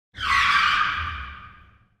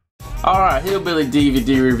Alright, Hillbilly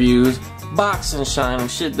DVD Reviews. Boxing shining,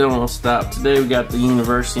 shit don't stop. Today we got the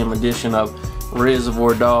Universium edition of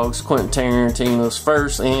Reservoir Dogs, Quentin Tarantino's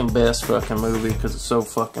first and best fucking movie because it's so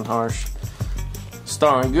fucking harsh.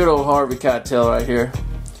 Starring good old Harvey Keitel right here.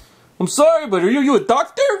 I'm sorry, but are you a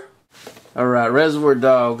doctor? Alright, Reservoir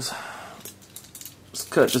Dogs. Let's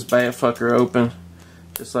cut this bad fucker open.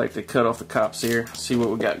 Just like they cut off the cop's ear. See what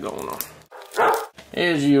we got going on.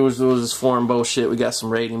 As usual, this foreign bullshit. We got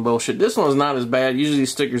some rating bullshit. This one's not as bad. Usually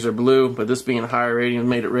these stickers are blue, but this being a higher rating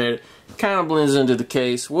made it red. Kind of blends into the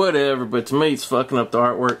case, whatever, but to me it's fucking up the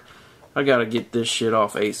artwork. I gotta get this shit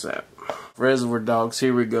off ASAP. Reservoir Dogs,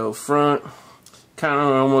 here we go. Front, kind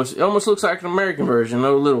of almost looks like an American version.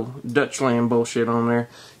 No little Dutchland bullshit on there.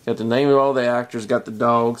 Got the name of all the actors, got the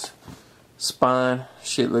dogs. Spine,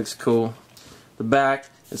 shit looks cool. The back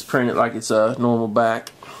is printed like it's a normal back.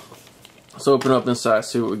 Let's open up inside,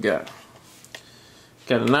 see what we got.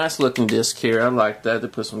 Got a nice looking disc here. I like that. They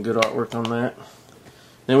put some good artwork on that.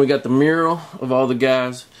 Then we got the mural of all the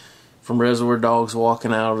guys from Reservoir Dogs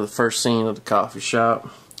walking out of the first scene of the coffee shop.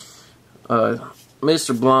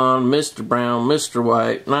 Mr. Blonde, Mr. Brown, Mr.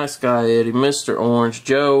 White, Nice Guy Eddie, Mr. Orange,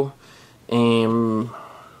 Joe, and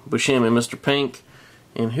Buscemi, Mr. Pink.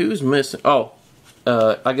 And who's missing? Oh,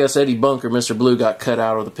 I guess Eddie Bunker, Mr. Blue, got cut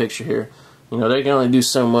out of the picture here. You know, they can only do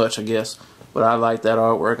so much, I guess. But I like that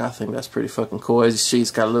artwork. I think that's pretty fucking cool. As you see,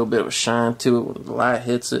 it's got a little bit of a shine to it when the light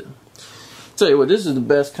hits it. Tell you what, this is the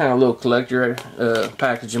best kind of little collector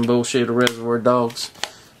packaging bullshit of Reservoir Dogs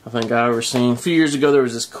I think I've ever seen. A few years ago, there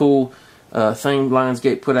was this cool thing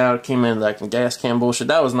Lionsgate put out. It came in like a gas can bullshit.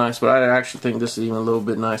 That was nice, but I actually think this is even a little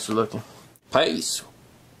bit nicer looking. Peace.